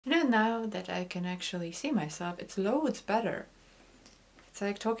now that I can actually see myself, it's loads better. It's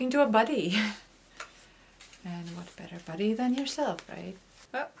like talking to a buddy. And what better buddy than yourself, right?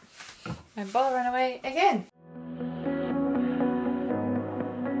 Oh, my ball ran away again!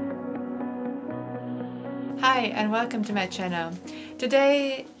 Hi and welcome to my channel.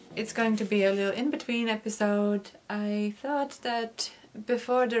 Today it's going to be a little in-between episode. I thought that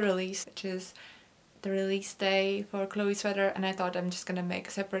before the release, which is the release day for Karo Sweater, and I thought I'm just gonna make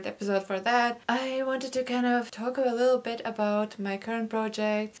a separate episode for that. I wanted to kind of talk a little bit about my current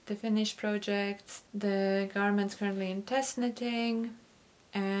projects, the finished projects, the garments currently in test knitting,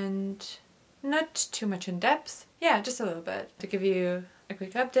 and not too much in depth. Yeah, just a little bit to give you a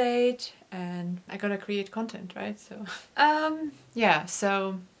quick update, and I gotta create content, right? So yeah,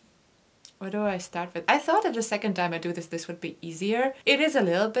 so where do I start with? I thought that the second time I do this would be easier. It is a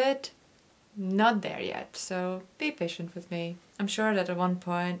little bit, not there yet, so be patient with me. I'm sure that at one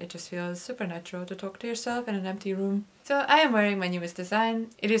point it just feels supernatural to talk to yourself in an empty room. So I am wearing my newest design.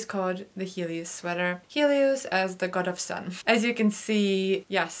 It is called the Helios Sweater. Helios as the god of sun. As you can see,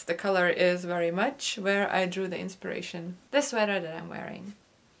 yes, the color is very much where I drew the inspiration. The sweater that I'm wearing.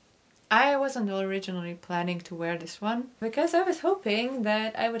 I wasn't originally planning to wear this one because I was hoping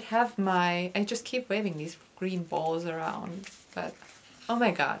that I would have I just keep waving these green balls around, but oh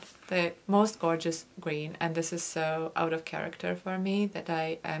my god, the most gorgeous green, and this is so out of character for me that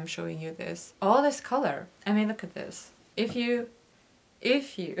I am showing you this. All this color. I mean, look at this. If you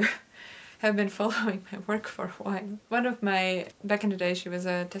have been following my work for a while. One of my, back in the day, she was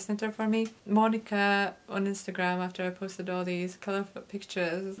a test knitter for me. Monica on Instagram, after I posted all these colorful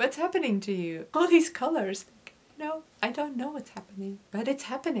pictures. What's happening to you? All these colors. No, I don't know what's happening, but it's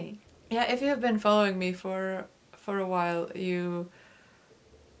happening. Yeah, if you have been following me for a while, you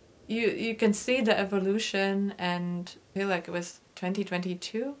can see the evolution, and I feel like it was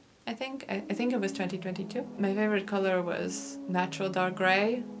 2022, I think. I think it was 2022. My favorite color was natural dark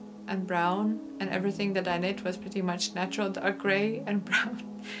gray and brown, and everything that I knit was pretty much natural dark gray and brown.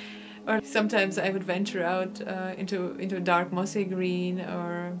 Or sometimes I would venture out into dark mossy green,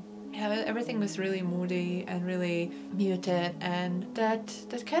 or yeah, everything was really moody and really muted, and that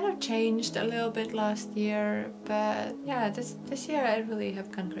kind of changed a little bit last year, but yeah, this year I really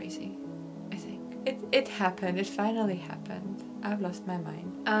have gone crazy, I think. It happened, it finally happened. I've lost my mind.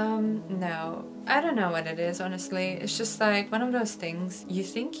 No, I don't know what it is, honestly. It's just like one of those things, you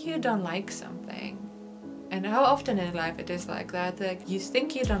think you don't like something. And how often in life it is like that, like you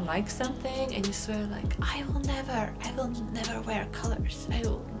think you don't like something and you swear like, I will never wear colors.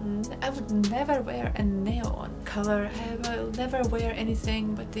 I would never wear a neon color. I will never wear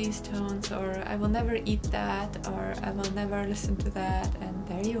anything but these tones, or I will never eat that, or I will never listen to that. And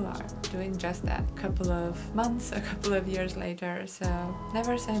there you are, doing just that. A couple of months, a couple of years later, so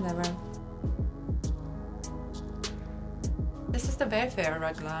never say never. This is the Wayfarer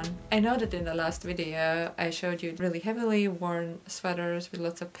Raglan. I know that in the last video I showed you really heavily worn sweaters with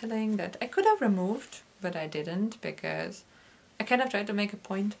lots of pilling that I could have removed, but I didn't because I kind of tried to make a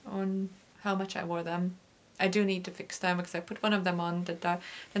point on how much I wore them. I do need to fix them because I put one of them on, the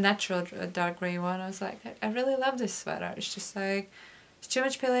natural dark grey one. I was like, I really love this sweater. It's just like, it's too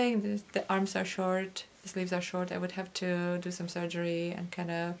much pilling, the arms are short, the sleeves are short. I would have to do some surgery and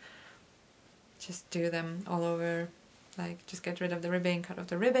kind of just do them all over. Like, just get rid of the ribbing, cut off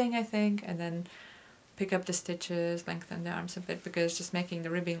the ribbing, I think, and then pick up the stitches, lengthen the arms a bit, because just making the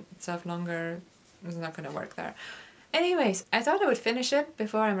ribbing itself longer is not going to work there. Anyways, I thought I would finish it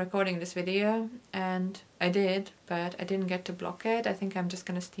before I'm recording this video, and I did, but I didn't get to block it. I think I'm just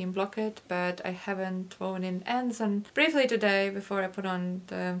going to steam block it, but I haven't woven in ends. And briefly today, before I put on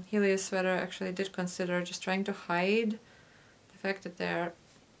the Helios sweater, I actually did consider just trying to hide the fact that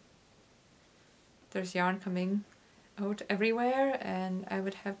there's yarn coming out everywhere, and I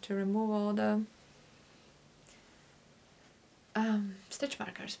would have to remove all the stitch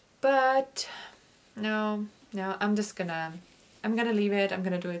markers. But no, I'm gonna leave it. I'm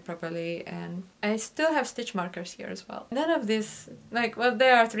gonna do it properly, and I still have stitch markers here as well. None of this, like, well,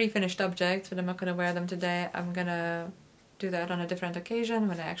 there are 3 finished objects, but I'm not gonna wear them today. I'm gonna do that on a different occasion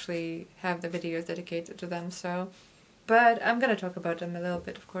when I actually have the videos dedicated to them. So, but I'm gonna talk about them a little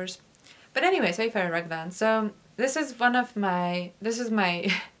bit, of course. But anyways, Wayfarer Raglan. So this is my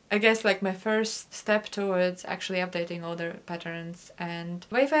I guess like my first step towards actually updating all the patterns. And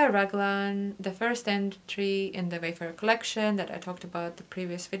Wayfarer Raglan, the first entry in the Wayfarer collection that I talked about the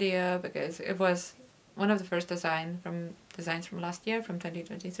previous video, because it was one of the first designs from last year, from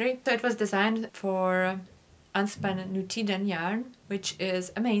 2023. So it was designed for unspun Nutiden yarn, which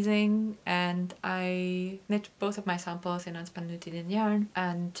is amazing, and I knit both of my samples in unspun Nutiden yarn,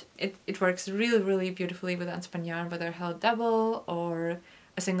 and it works really beautifully with unspun yarn, whether held double or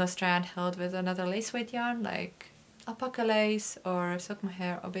a single strand held with another lace weight yarn like alpaca lace or silk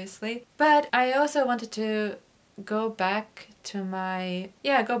mohair, obviously. But I also wanted to go back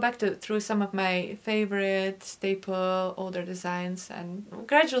to through some of my favorite staple older designs, and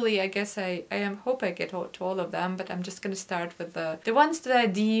gradually I guess I hope I get to all of them, but I'm just gonna start with the ones that I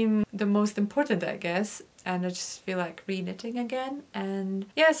deem the most important, I guess, and I just feel like re-knitting again. And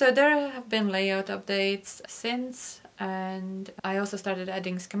yeah, so there have been layout updates since, and I also started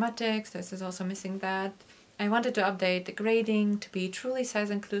adding schematics. This is also missing that. I wanted to update the grading to be truly size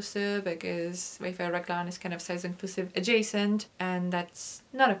inclusive, because Wayfarer Raglan is kind of size inclusive adjacent, and that's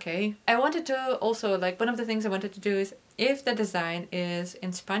not okay. I wanted to also, like, one of the things I wanted to do is, if the design is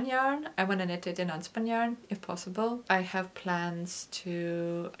in spun yarn, I want to knit it in unspun yarn if possible. I have plans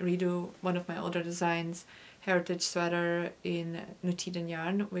to redo one of my older designs, Heritage Sweater, in Nutiden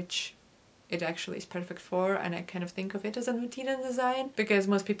yarn, which it actually is perfect for, and I kind of think of it as a Nutiden design, because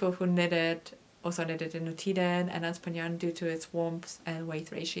most people who knit it also knitted in Nutiden, and unspun yarn, due to its warmth and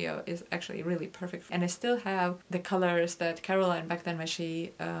weight ratio, is actually really perfect. And I still have the colors that Caroline, back then when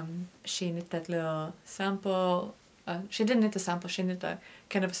she knit that little sample, she didn't knit a sample, she knit a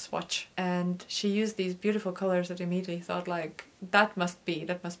kind of a swatch, and she used these beautiful colors that I immediately thought, like, that must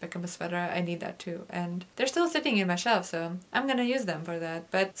become a sweater, I need that too. And they're still sitting in my shelf, so I'm gonna use them for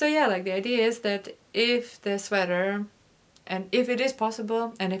that. But so yeah, like, the idea is that if the sweater, and if it is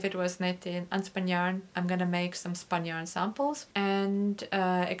possible, and if it was knit in unspun yarn, I'm gonna make some spun yarn samples and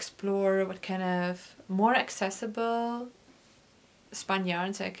explore what kind of more accessible spun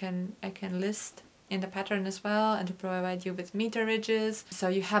yarns I can list in the pattern as well, and to provide you with meter ridges. So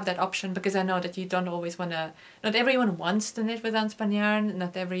you have that option, because I know that you don't always wanna, not everyone wants to knit with unspun yarn,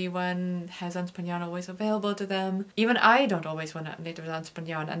 not everyone has unspun yarn always available to them. Even I don't always wanna knit with unspun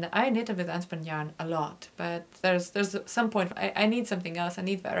yarn, and I knit with unspun yarn a lot, but there's some point I need something else, I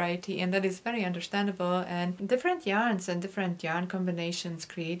need variety, and that is very understandable. And different yarns and different yarn combinations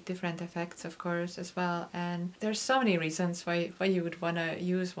create different effects, of course, as well, and there's so many reasons why you would wanna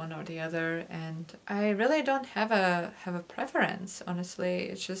use one or the other, and I really don't have a preference, honestly.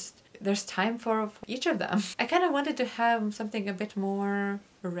 It's just there's time for each of them. I kind of wanted to have something a bit more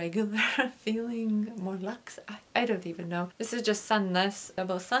regular feeling, more luxe. I don't even know. This is just Sandnes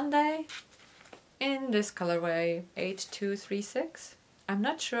Double Sunday in this colorway 8236. I'm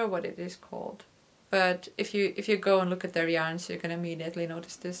not sure what it is called, but if you go and look at their yarns, you're gonna immediately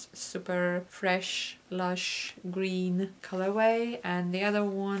notice this super fresh, lush green colorway, and the other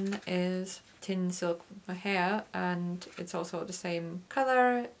one is Tin Silk Mohair, and it's also the same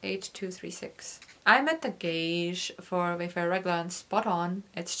color, 8236. I'm at the gauge for Wayfarer Raglan spot on.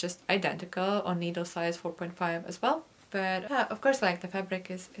 It's just identical on needle size 4.5 as well. But yeah, of course, like, the fabric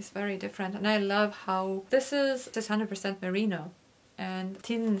is very different, and I love how this is 100% merino, and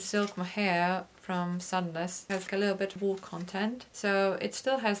Tin Silk Mohair from Sandnes has a little bit of wool content, so it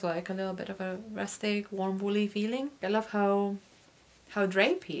still has like a little bit of a rustic, warm, woolly feeling. I love how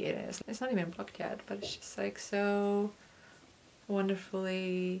drapey it is. It's not even blocked yet, but it's just like so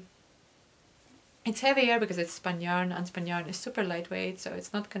wonderfully. It's heavier because it's spun yarn. Unspun yarn is super lightweight, so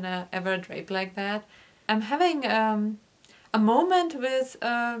it's not gonna ever drape like that. I'm having a moment with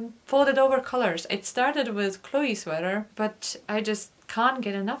folded over colors. It started with Karo Sweater, but I just can't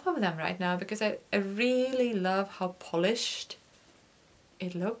get enough of them right now, because I really love how polished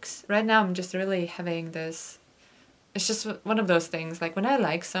it looks. Right now I'm just really having this. It's just one of those things, like, when I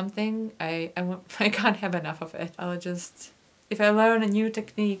like something, I can't have enough of it. I'll just, if I learn a new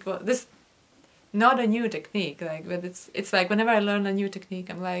technique, well, this, not a new technique, like, but it's like whenever I learn a new technique,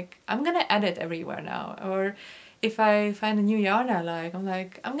 I'm like, I'm gonna add it everywhere now. Or if I find a new yarn I like, I'm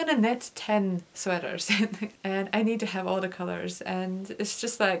like, I'm gonna knit 10 sweaters and I need to have all the colors. And it's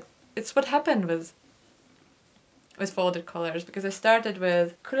just like, it's what happened with folded colors, because I started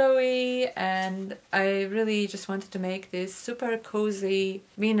with Chloe and I really just wanted to make this super cozy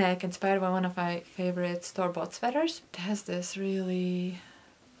v-neck inspired by one of my favorite store-bought sweaters. It has this really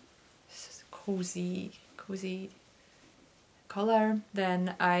cozy color.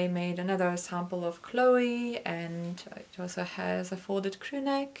 Then I made another sample of Chloe, and it also has a folded crew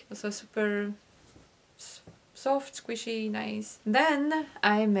neck, also super soft, squishy, nice. Then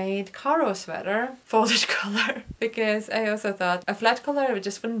I made Karo Sweater, folded color, because I also thought a flat color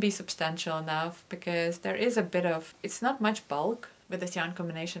just wouldn't be substantial enough, because there is a bit of, it's not much bulk with this yarn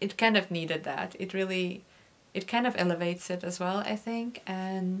combination. It kind of needed that. It kind of elevates it as well, I think.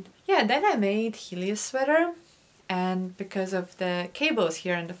 And yeah, then I made Helios Sweater, and because of the cables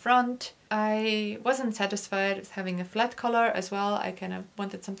here in the front, I wasn't satisfied with having a flat collar as well. I kind of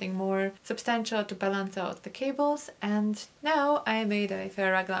wanted something more substantial to balance out the cables, and now I made a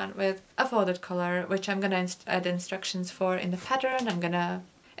Wayfarer Raglan with a folded collar, which I'm gonna add instructions for in the pattern.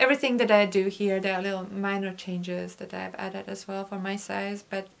 Everything that I do here, there are little minor changes that I've added as well for my size,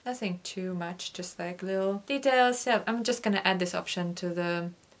 but nothing too much, just like little details. Yeah, I'm just gonna add this option to the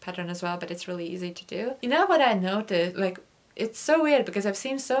pattern as well, but it's really easy to do. You know what I noticed? Like, it's so weird because I've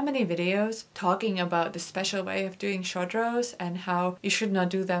seen so many videos talking about the special way of doing short rows and how you should not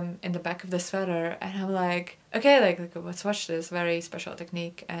do them in the back of the sweater, and I'm like, okay, like let's watch this very special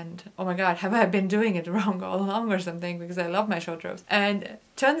technique, and oh my god, have I been doing it wrong all along or something, because I love my short rows. And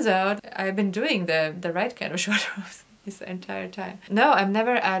turns out I've been doing the right kind of short rows this entire time. No, I've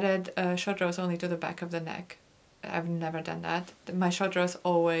never added short rows only to the back of the neck. I've never done that. My short rows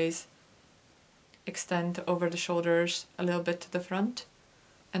always extend over the shoulders a little bit to the front,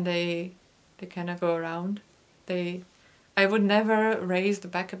 and they kind of go around. I would never raise the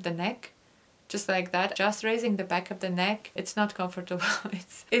back of the neck just like that. Just raising the back of the neck, it's not comfortable.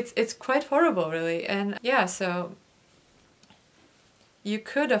 It's quite horrible, really. And yeah, so you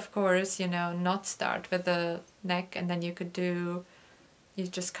could, of course, you know, not start with the neck, and then you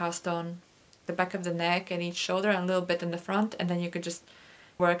just cast on the back of the neck and each shoulder and a little bit in the front, and then you could just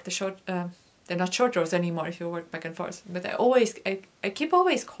work the short they're not short rows anymore if you work back and forth, but I keep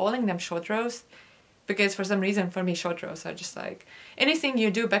always calling them short rows, because for some reason for me short rows are just like anything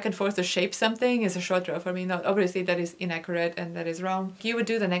you do back and forth to shape something is a short row for me. Not obviously, that is inaccurate and that is wrong. You would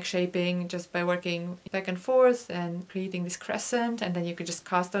do the neck shaping just by working back and forth and creating this crescent, and then you could just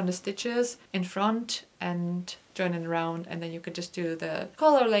cast on the stitches in front and join it around, and then you could just do the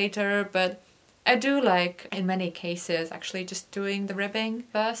collar later. But I do like, in many cases, actually just doing the ribbing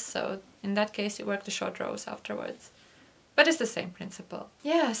first, so in that case you work the short rows afterwards. But it's the same principle.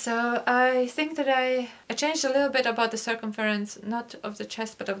 Yeah, so I think that I changed a little bit about the circumference, not of the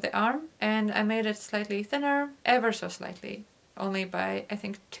chest but of the arm, and I made it slightly thinner, ever so slightly, only by I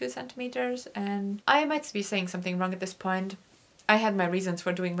think 2 centimeters, and I might be saying something wrong at this point. I had my reasons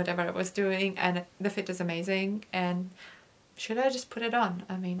for doing whatever I was doing, and the fit is amazing, and should I just put it on?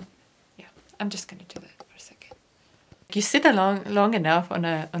 I mean, yeah, I'm just gonna do that for a second. You sit long enough on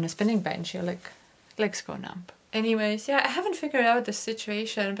a spinning bench, your legs go numb. Anyways, yeah, I haven't figured out the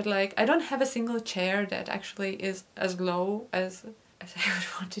situation, but like I don't have a single chair that actually is as low as I would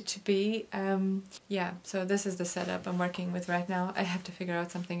want it to be. Yeah, so this is the setup I'm working with right now. I have to figure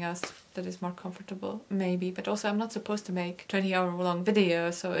out something else that is more comfortable, maybe, but also I'm not supposed to make 20-hour-long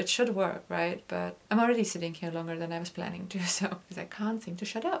videos, so it should work, right? But I'm already sitting here longer than I was planning to, so because I can't seem to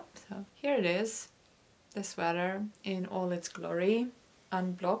shut up. So here it is, the sweater in all its glory,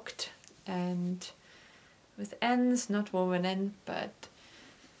 unblocked and with ends not woven in, but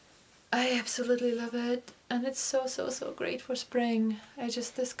I absolutely love it, and it's so great for spring.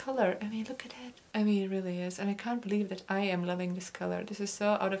 This color, I mean, look at it. I mean, it really is, and I can't believe that I am loving this color. This is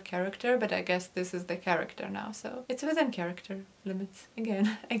so out of character, but I guess this is the character now, so it's within character limits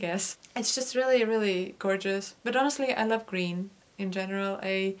again, I guess. It's just really gorgeous, but honestly I love green in general.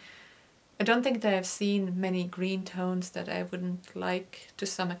 I don't think that I've seen many green tones that I wouldn't like, to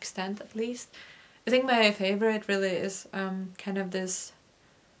some extent at least. I think my favorite really is kind of this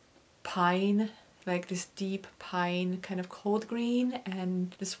pine, like this deep pine kind of cold green,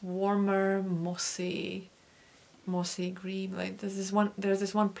 and this warmer mossy green. Like there's this one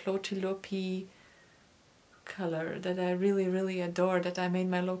Plotilopy color that I really adore, that I made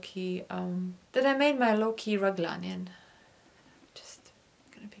my low-key Raglan in. Just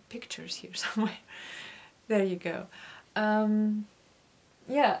gonna be pictures here somewhere. There you go.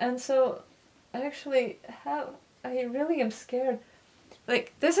 Yeah, and so I really am scared.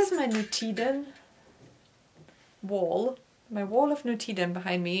 Like, this is my Nutiden wall, my wall of Nutiden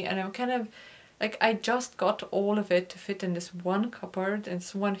behind me, and I'm kind of, like, I just got all of it to fit in this one cupboard, and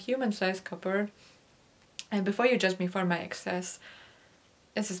it's one human-sized cupboard. And before you judge me for my excess,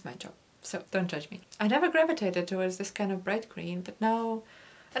 this is my job, so don't judge me. I never gravitated towards this kind of bright green, but now,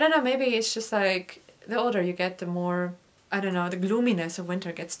 I don't know, maybe it's just like, the older you get, the more, I don't know, the gloominess of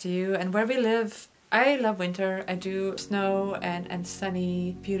winter gets to you. And where we live, I love winter. I do snow and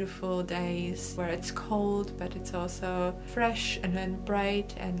sunny, beautiful days where it's cold, but it's also fresh and then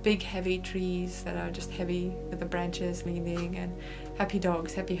bright, and big heavy trees that are just heavy with the branches leaning, and happy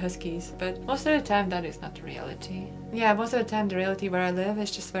dogs, happy huskies. But most of the time that is not the reality. Yeah, most of the time the reality where I live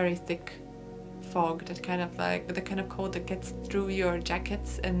is just very thick fog, that kind of like, the kind of cold that gets through your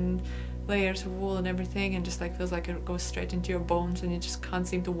jackets and layers of wool and everything, and just like feels like it goes straight into your bones and you just can't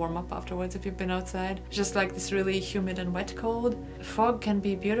seem to warm up afterwards if you've been outside. Just like this really humid and wet cold. Fog can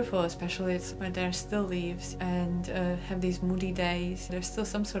be beautiful, especially when there's still leaves and have these moody days. There's still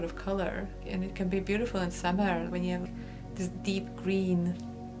some sort of color, and it can be beautiful in summer when you have this deep green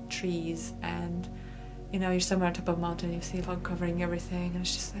trees and you know, you're somewhere on top of a mountain, you see fog covering everything, and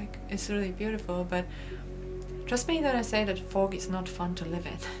it's just like, it's really beautiful. But trust me when I say that fog is not fun to live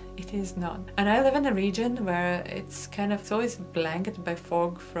in. It is not. And I live in a region where it's always blanketed by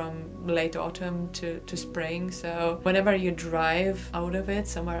fog from late autumn to spring. So whenever you drive out of it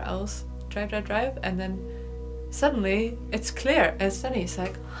somewhere else, drive, and then suddenly it's clear and sunny. It's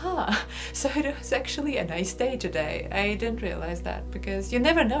like, huh, so it was actually a nice day today. I didn't realize that, because you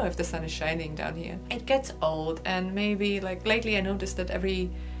never know if the sun is shining down here. It gets old, and maybe like lately I noticed that every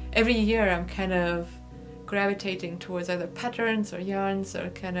year I'm kind of gravitating towards either patterns or yarns or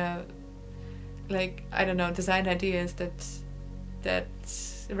kind of like, I don't know, design ideas that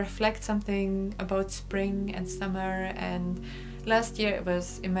reflect something about spring and summer. And last year it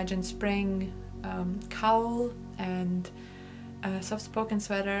was Imagine Spring, cowl and a soft-spoken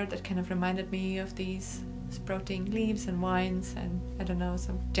sweater that kind of reminded me of these sprouting leaves and vines and, I don't know,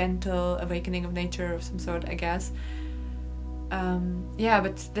 some gentle awakening of nature of some sort, I guess. Yeah,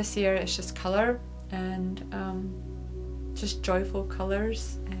 but this year it's just color and just joyful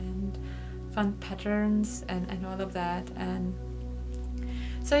colors and fun patterns and all of that. And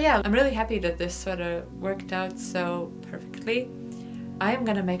so yeah, I'm really happy that this sweater worked out so perfectly. I am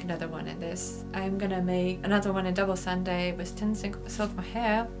gonna make another one in this. I'm gonna make another one in double Sunday with thin silk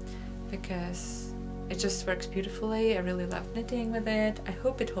mohair because it just works beautifully. I really love knitting with it. I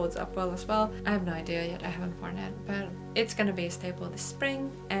hope it holds up well as well. I have no idea yet, I haven't worn it, but it's gonna be a staple this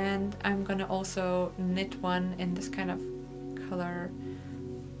spring. And I'm gonna also knit one in this kind of color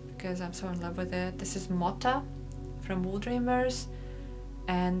because I'm so in love with it. This is Motta from Wooldreamers,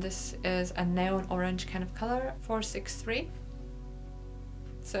 and this is a neon orange kind of color, 463.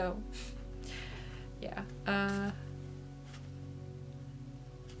 So yeah,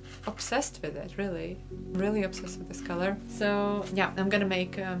 obsessed with it, really obsessed with this color. So yeah, I'm gonna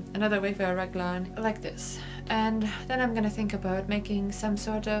make another Wayfarer Raglan like this, and then I'm gonna think about making some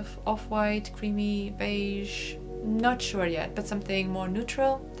sort of off-white, creamy beige, not sure yet, but something more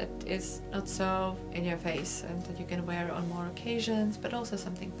neutral that is not so in your face and that you can wear on more occasions, but also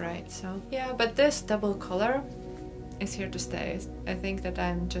something bright. So yeah, but this double color is here to stay. I think that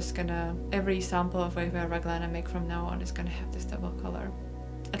I'm just gonna, every sample of Wayfarer Raglan I make from now on is gonna have this double color.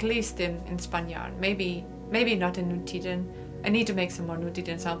 At least in spun yarn. Maybe not in Nutiden. I need to make some more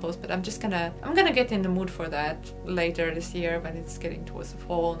Nutiden samples, but I'm gonna get in the mood for that later this year when it's getting towards the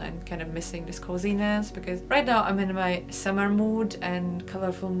fall and kind of missing this coziness, because right now I'm in my summer mood and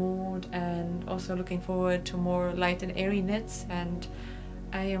colorful mood, and also looking forward to more light and airy knits. And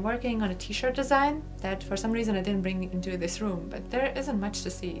I am working on a t-shirt design that for some reason I didn't bring into this room, but there isn't much to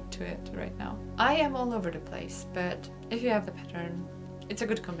see to it right now. I am all over the place, but if you have the pattern, it's a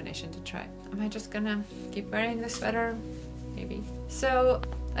good combination to try. Am I just gonna keep wearing this sweater? Maybe. So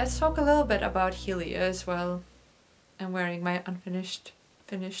let's talk a little bit about Helios while I'm wearing my finished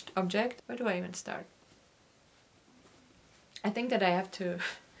object. Where do I even start? I think that I have to...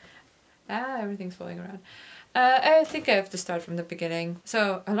 everything's falling around. I think I have to start from the beginning.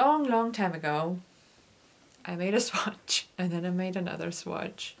 So a long time ago, I made a swatch, and then I made another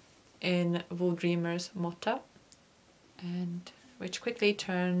swatch in Wooldreamers Motta, and which quickly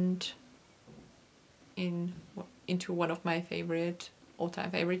turned into one of my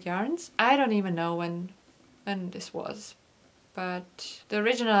all-time favorite yarns. I don't even know when this was, but the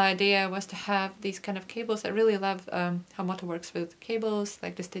original idea was to have these kind of cables. I really love how Motta works with cables,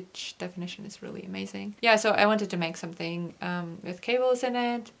 like the stitch definition is really amazing. Yeah, so I wanted to make something with cables in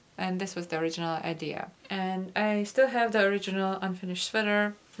it, and this was the original idea. And I still have the original unfinished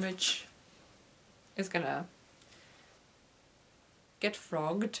sweater, which is gonna get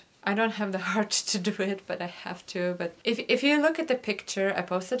frogged. I don't have the heart to do it, but I have to. But if you look at the picture I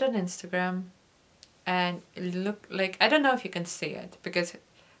posted on Instagram, and it looked like, I don't know if you can see it, because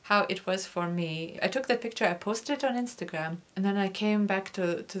how it was for me. I took that picture, I posted it on Instagram, and then I came back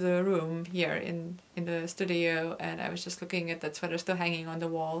to the room here in the studio, and I was just looking at that sweater still hanging on the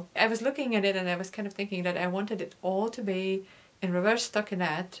wall. I was looking at it and I was kind of thinking that I wanted it all to be in reverse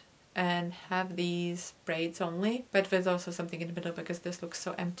stockinette and have these braids only, but with also something in the middle, because this looks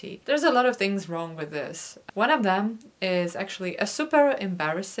so empty. There's a lot of things wrong with this. One of them is actually a super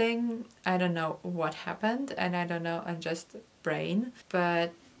embarrassing, I don't know what happened, and I don't know, I'm just brain,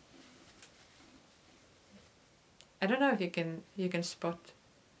 but I don't know if you can spot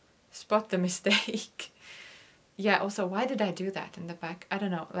spot the mistake. Yeah, also, why did I do that in the back? I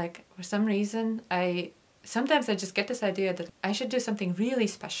don't know, like, for some reason, sometimes I just get this idea that I should do something really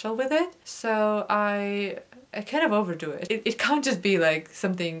special with it, so I kind of overdo it. It can't just be like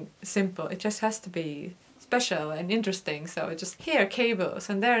something simple, it just has to be special and interesting, so it just, here cables,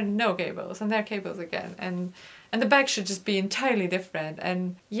 and there no cables, and there cables again, and the bag should just be entirely different,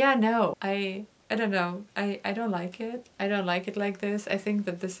 and yeah, no, I don't know, I don't like it. I don't like it like this. I think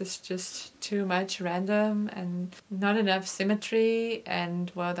that this is just too much random and not enough symmetry,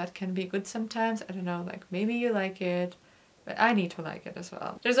 and well, that can be good sometimes. I don't know, like maybe you like it, but I need to like it as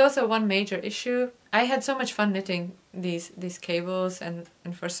well. There's also one major issue. I had so much fun knitting these cables, and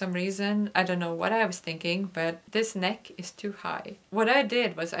for some reason, I don't know what I was thinking, but this neck is too high. What I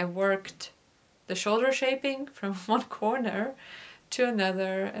did was I worked the shoulder shaping from one corner to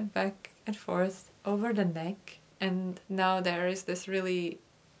another and back and forth over the neck, and now there is this really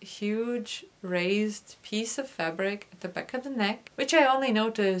huge raised piece of fabric at the back of the neck, which I only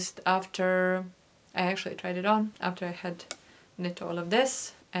noticed after I actually tried it on, after I had knit all of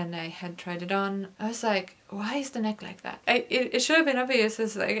this and I had tried it on. I was like, why is the neck like that? It should have been obvious.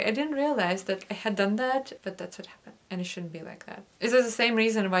 It's like, I didn't realize that I had done that, but that's what happened, and it shouldn't be like that. This is the same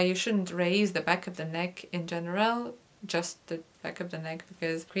reason why you shouldn't raise the back of the neck in general, just the back of the neck,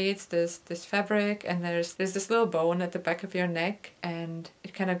 because it creates this fabric, and there's this little bone at the back of your neck, and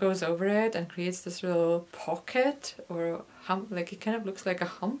it kind of goes over it and creates this little pocket or hump, like it kind of looks like a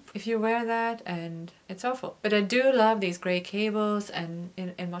hump if you wear that, and it's awful. But I do love these grey cables and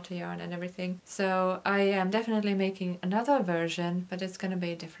in motto yarn and everything, so I am definitely making another version, but it's gonna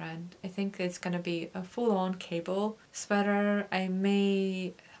be different. I think it's gonna be a full-on cable sweater. I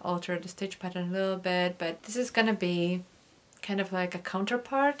may alter the stitch pattern a little bit, but this is gonna be kind of like a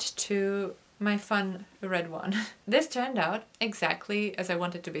counterpart to my fun red one. This turned out exactly as I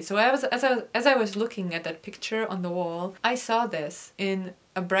wanted to be. So as I was looking at that picture on the wall, I saw this in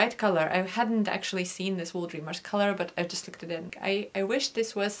a bright color. I hadn't actually seen this Wooldreamers color, but I just looked at it and I wish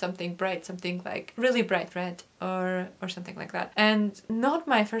this was something bright, something like really bright red or something like that. And not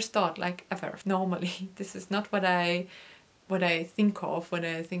my first thought, like ever. Normally, this is not what I think of when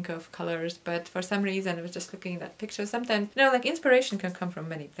I think of colors, but for some reason I was just looking at that picture. Sometimes, you know, like inspiration can come from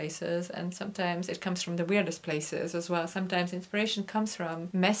many places, and sometimes it comes from the weirdest places as well. Sometimes inspiration comes from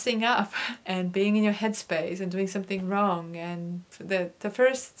messing up and being in your headspace and doing something wrong, and the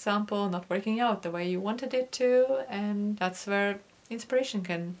first sample not working out the way you wanted it to, and that's where inspiration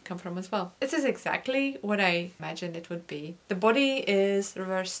can come from as well. This is exactly what I imagined it would be. The body is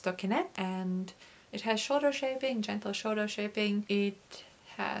reverse stockinette, and it has shoulder shaping, gentle shoulder shaping. It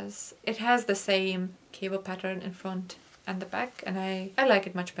has the same cable pattern in front and the back, and I like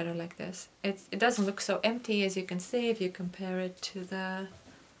it much better like this. It doesn't look so empty, as you can see if you compare it to the...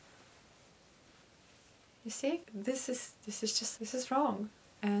 You see? This is wrong,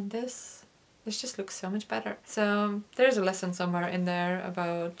 and this just looks so much better. So there's a lesson somewhere in there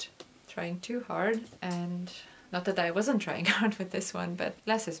about trying too hard, and not that I wasn't trying hard with this one, but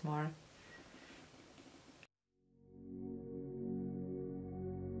less is more.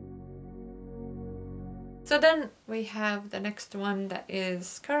 So then we have the next one that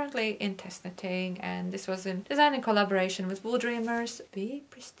is currently in test knitting, and this was in design in collaboration with Wooldreamers. Be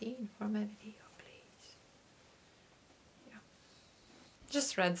pristine for my video, please. Yeah.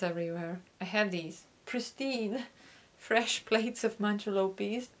 Just threads everywhere. I have these pristine, fresh plates of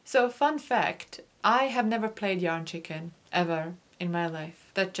Manchalopes. So fun fact, I have never played Yarn Chicken, ever, in my life.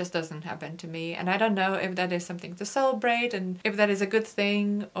 That just doesn't happen to me, and I don't know if that is something to celebrate and if that is a good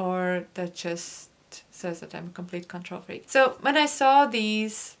thing, or that just says that I'm a complete control freak. So when I saw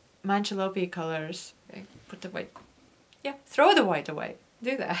these Manchalope colors, put the white, yeah, throw the white away.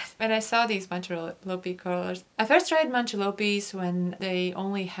 Do that. When I saw these Manchalope colors, I first tried Manchalopes when they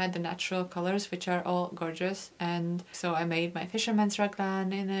only had the natural colors, which are all gorgeous, and so I made my Fisherman's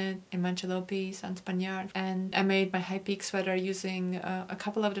Raglan in Manchalopes on Spaniard, and I made my High Peak sweater using a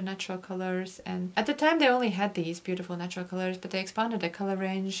couple of the natural colors, and at the time they only had these beautiful natural colors, but they expanded the color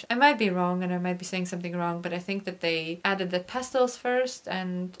range. I might be wrong and I might be saying something wrong, but I think that they added the pastels first,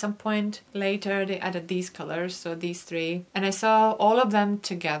 and at some point later they added these colors, so these three, and I saw all of them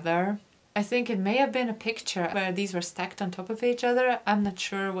together. I think it may have been a picture where these were stacked on top of each other. I'm not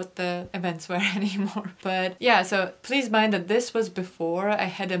sure what the events were anymore. But yeah, so please mind that this was before I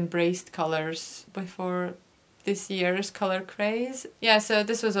had embraced colors, before this year's color craze. Yeah, so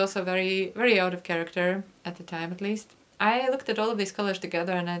this was also very, very out of character at the time, at least. I looked at all of these colors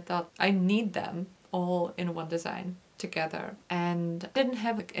together and I thought I need them all in one design together, and I didn't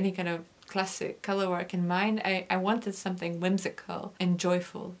have like any kind of classic color work in mind. I wanted something whimsical and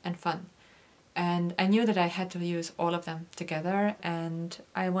joyful and fun. And I knew that I had to use all of them together, and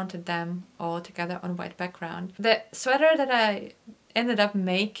I wanted them all together on white background. The sweater that I ended up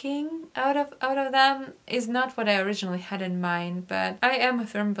making out of them is not what I originally had in mind, but I am a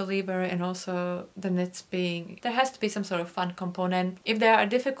firm believer in also the knits being, there has to be some sort of fun component. If there are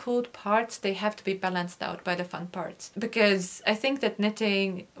difficult parts, they have to be balanced out by the fun parts, because I think that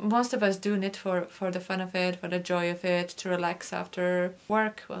knitting, most of us do knit for the fun of it, for the joy of it, to relax after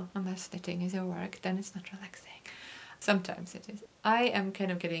work. Well, unless knitting is your work, then it's not relaxing. Sometimes it is. I am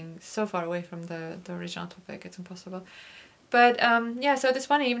kind of getting so far away from the original topic, it's impossible. But yeah, so this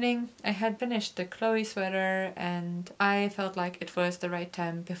one evening I had finished the Chloe sweater, and I felt like it was the right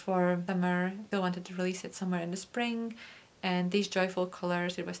time before summer. I still wanted to release it somewhere in the spring, and these joyful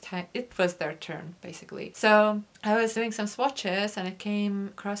colors, it was their turn basically. So I was doing some swatches and I came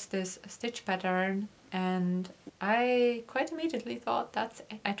across this stitch pattern, and I quite immediately thought, that's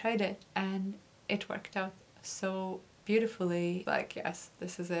it. I tried it and it worked out so beautifully. Like, yes,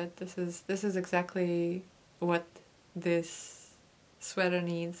 this is it. This is exactly what this sweater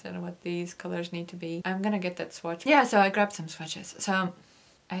needs and what these colors need to be. I'm gonna get that swatch. Yeah, so I grabbed some swatches. So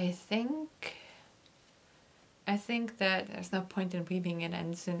I think that there's no point in weaving in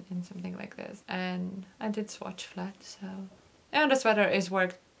ends in something like this. And I did swatch flat, so. And the sweater is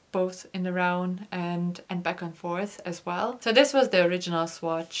worked both in the round and back and forth as well. So this was the original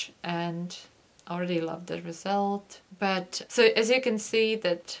swatch, and I already loved the result. But so as you can see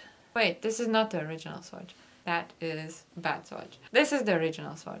that, wait, this is not the original swatch. That is a bad swatch. This is the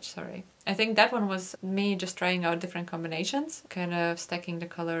original swatch, sorry. I think that one was me just trying out different combinations, kind of stacking the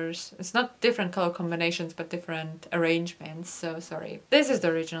colors. It's not different color combinations, but different arrangements, so sorry. This is the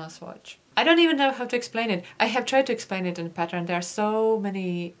original swatch. I don't even know how to explain it. I have tried to explain it in pattern. There are so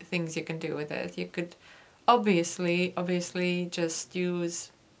many things you can do with it. You could obviously just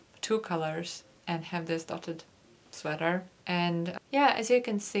use 2 colors and have this dotted sweater. And yeah, as you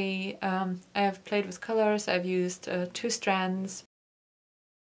can see, I've played with colors. I've used 2 strands.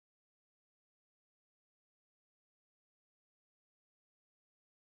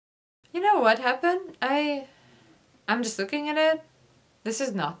 You know what happened? I'm just looking at it. This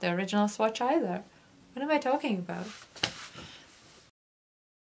is not the original swatch either. What am I talking about?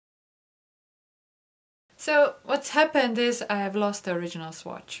 So what's happened is I have lost the original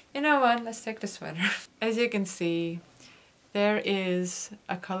swatch. You know what? Let's take the sweater. As you can see, there is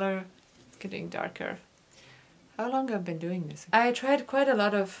a color getting darker. How long have I been doing this? I tried quite a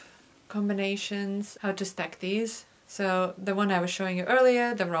lot of combinations, how to stack these. So the one I was showing you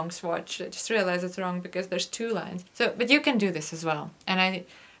earlier, the wrong swatch, I just realized it's wrong because there's 2 lines. So, but you can do this as well. And I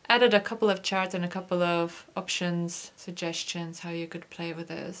added a couple of charts and a couple of options, suggestions, how you could play with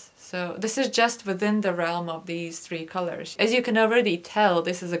this. So this is just within the realm of these 3 colors. As you can already tell,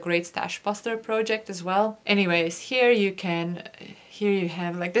 this is a great stash poster project as well. Anyways, here you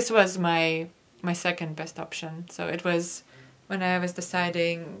have, like, this was my second best option. So it was, when I was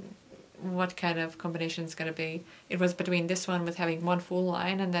deciding what kind of combination it's gonna be, it was between this one with having 1 full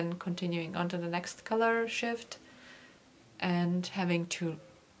line and then continuing on to the next color shift, and having 2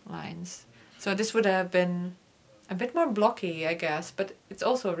 lines. So this would have been a bit more blocky, I guess, but it's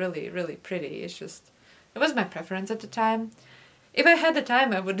also really, really pretty. It's just, it was my preference at the time. If I had the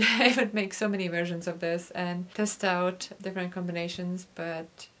time, I would make so many versions of this and test out different combinations,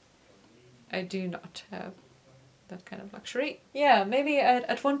 but I do not have that kind of luxury. Yeah, maybe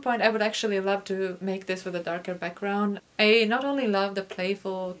at one point I would actually love to make this with a darker background. I not only love the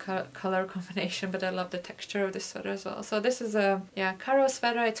playful color combination, but I love the texture of this sweater as well. So this is a Karo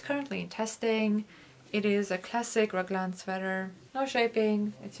sweater. It's currently in testing. It is a classic Raglan sweater. No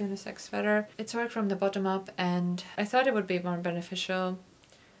shaping, it's unisex sweater. It's worked from the bottom up, and I thought it would be more beneficial.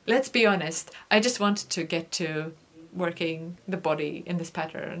 Let's be honest, I just wanted to get to working the body in this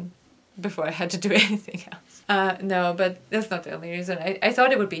pattern before I had to do anything else. No, but that's not the only reason. I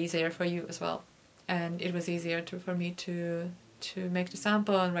thought it would be easier for you as well. And it was easier for me to make the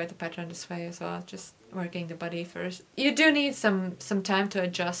sample and write the pattern this way as well, just working the body first. You do need some time to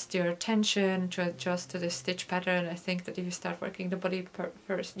adjust your tension, to adjust to the stitch pattern. I think that if you start working the body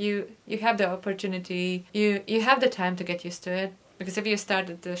first, you have the opportunity, you have the time to get used to it. Because if you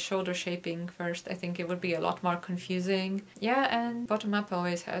started the shoulder shaping first, I think it would be a lot more confusing. Yeah, and bottom up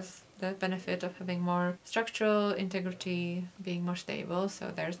always has the benefit of having more structural integrity, being more stable,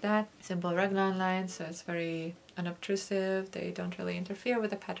 so there's that. Simple Raglan line, so it's very unobtrusive, they don't really interfere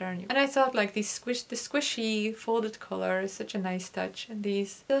with the pattern. And I thought like the squishy folded color is such a nice touch. And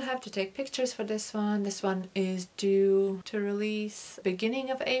these, still have to take pictures for this one. This one is due to release beginning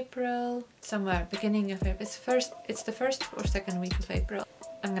of April, somewhere beginning of April. It's the first or second week of April.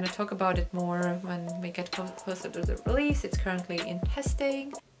 I'm gonna talk about it more when we get closer to the release. It's currently in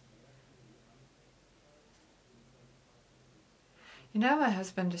testing. You know, my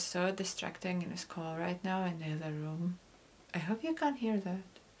husband is so distracting in his call right now in the other room. I hope you can't hear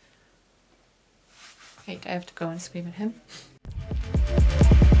that. Wait, I have to go and scream at him.